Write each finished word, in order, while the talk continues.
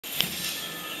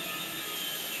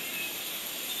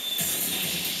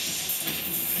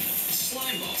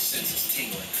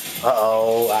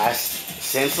Uh-oh, I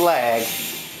sense lag.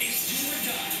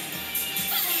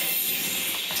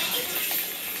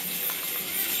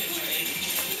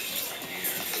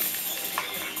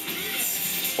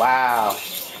 Wow.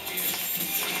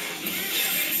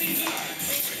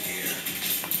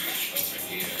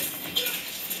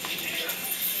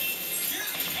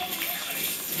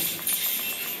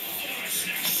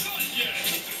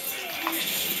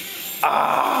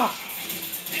 Ah,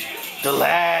 the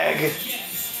lag.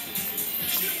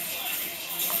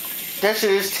 That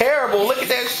shit is terrible. Look at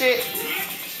that shit.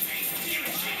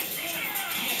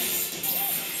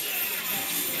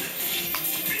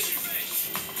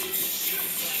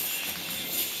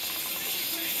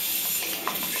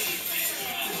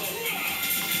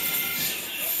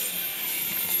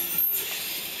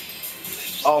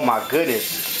 Oh my goodness.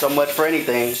 So much for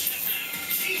anything.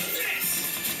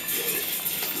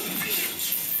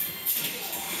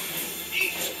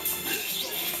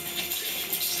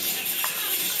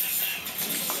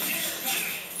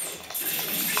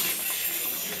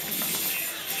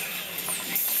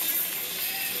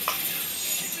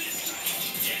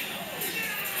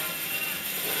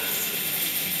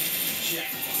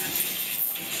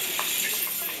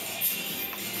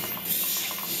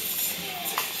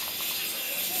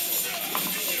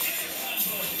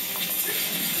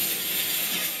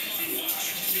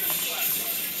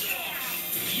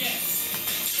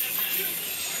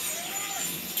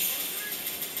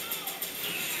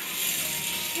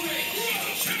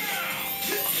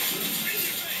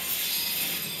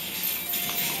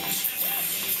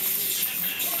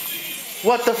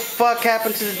 What the fuck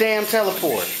happened to the damn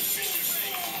teleport?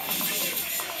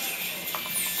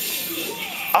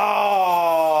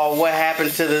 Oh, what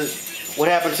happened to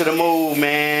the move,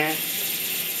 man?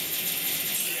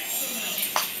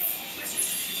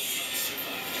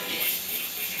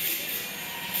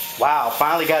 Wow,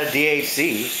 finally got a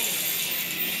DHC.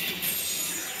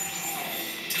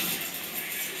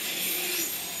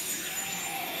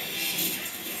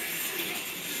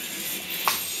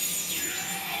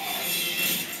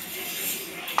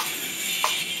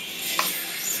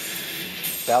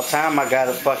 About time I got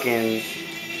a fucking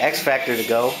X Factor to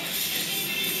go.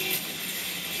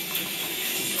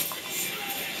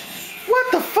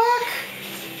 What the fuck?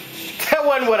 That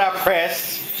wasn't what I pressed.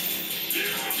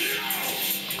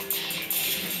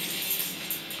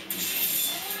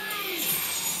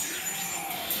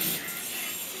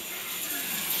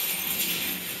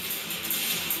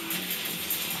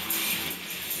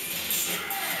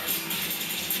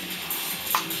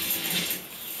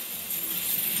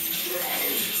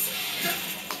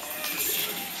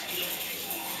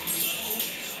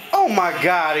 Oh my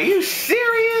God, are you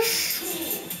serious?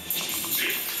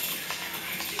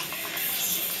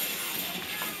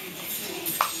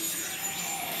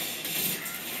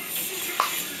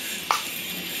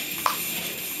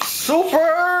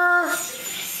 Super!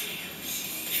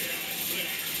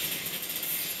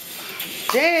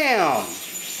 Damn!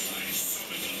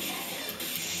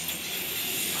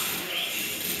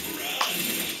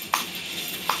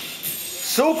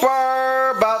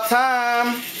 Super! About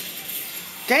time!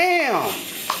 Damn!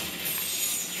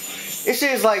 This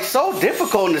shit is like so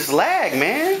difficult in this lag,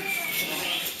 man.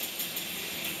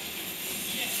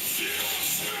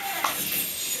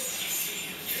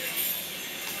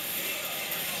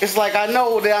 It's like I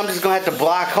know that I'm just gonna have to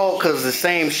block Hulk because the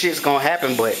same shit's gonna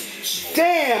happen, but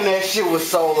damn, that shit was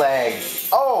so laggy.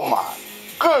 Oh my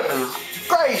goodness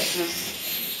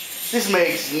gracious. This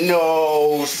makes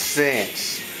no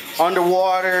sense.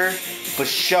 Underwater, for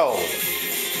sure.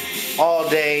 All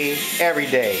day, every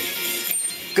day.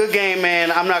 Good game, man.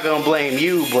 I'm not gonna blame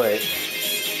you, but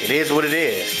it is what it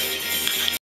is.